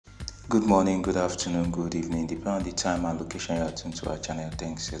Good morning, good afternoon, good evening, depending on the time and location you are tuned to our channel.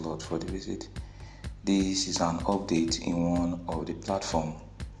 Thanks a lot for the visit. This is an update in one of the platform.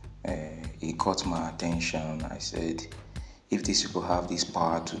 It caught my attention. I said, if these people have this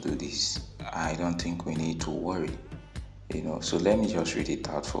power to do this, I don't think we need to worry. So let me just read it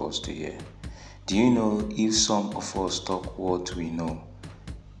out for us to hear. Do you know if some of us talk what we know,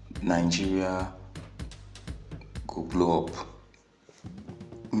 Nigeria go blow up?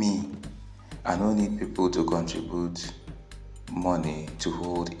 Me, I don't need people to contribute money to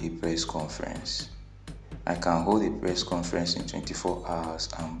hold a press conference. I can hold a press conference in 24 hours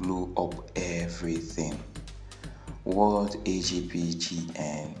and blow up everything. What AGP,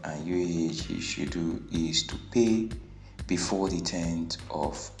 GN, and UAAG should do is to pay before the 10th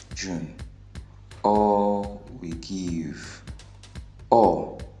of June. Or we give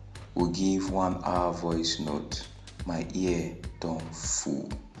 1 hour voice note. My ear don't fool.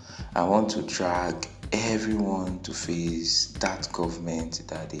 I want to drag everyone to face that government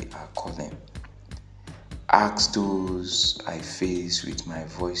that they are calling. Ask those I face with my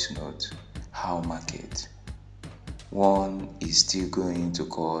voice note how market. One is still going to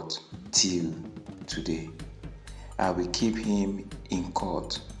court till today. I will keep him in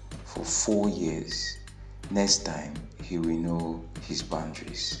court for 4 years. Next time, he will know his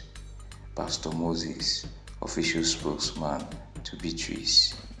boundaries. Pastor Moses, official spokesman to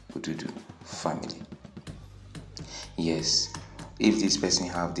Beatrice Ududu family. Yes, if this person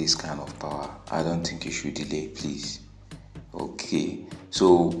have this kind of power, I don't think you should delay, please. Okay,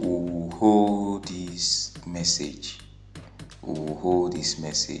 so we'll hold this message.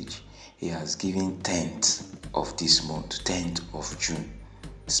 He has given 10th of this month, 10th of June,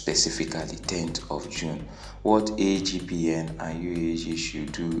 specifically 10th of June. What AGPN and UAAG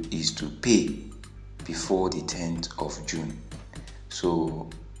should do is to pay before the 10th of June. So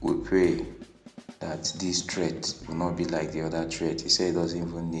we pray that this threat will not be like the other threat. He said he doesn't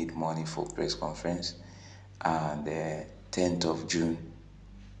even need money for press conference, and 10th of June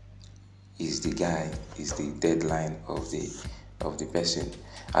is the deadline of the person.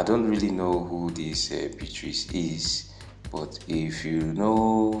 I don't really know who this Beatrice is, but if you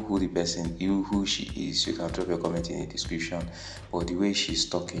know who the person, who she is, you can drop your comment in the description. But the way she's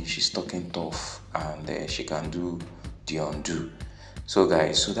talking tough, and she can do the undo. So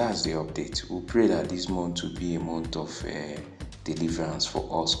guys, that's the update. We pray that this month will be a month of deliverance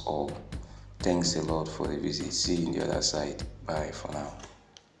for us all. Thanks a lot for the visit. See you on the other side. Bye for now.